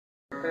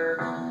I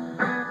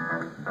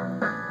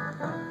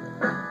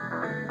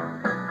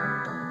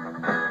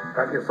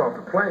gets off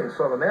the plane,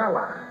 Southern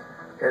Airlines,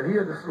 and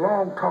here's this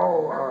long,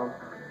 tall,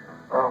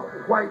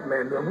 white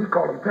man, and we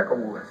call him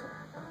Peckerwoods.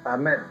 I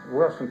met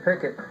Wilson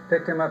Pickett,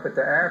 picked him up at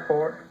the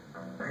airport.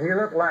 He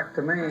looked like,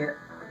 to me,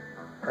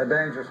 a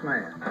dangerous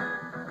man.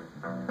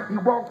 He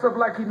walked up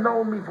like he'd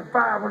known me for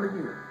 500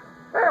 years.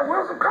 Hey,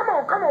 Wilson, come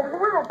on,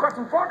 we're going to cut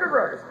some funky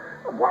records.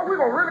 Boy, we're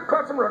going to really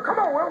cut some records. Come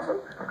on, Wilson.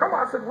 Come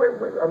on. I said, wait,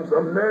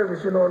 I'm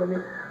nervous, you know what I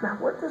mean? Now,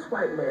 what does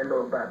white man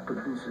know about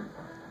producing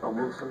a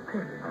Wilson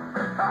Pickett?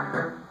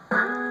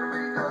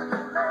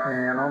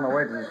 And on the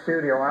way to the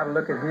studio, I'd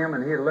look at him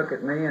and he'd look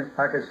at me, and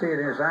I could see it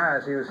in his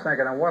eyes. He was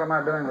thinking, now, what am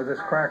I doing with this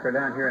cracker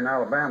down here in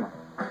Alabama?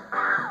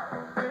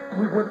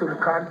 We went through the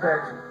cotton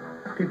patch.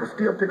 People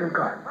still picking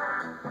cotton.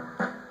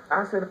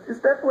 I said, is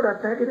that what I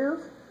think it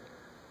is?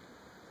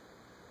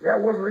 Yeah,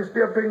 wasn't they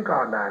still picking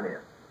cotton down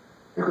there?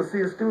 You could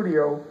see a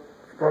studio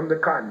from the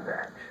cotton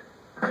patch.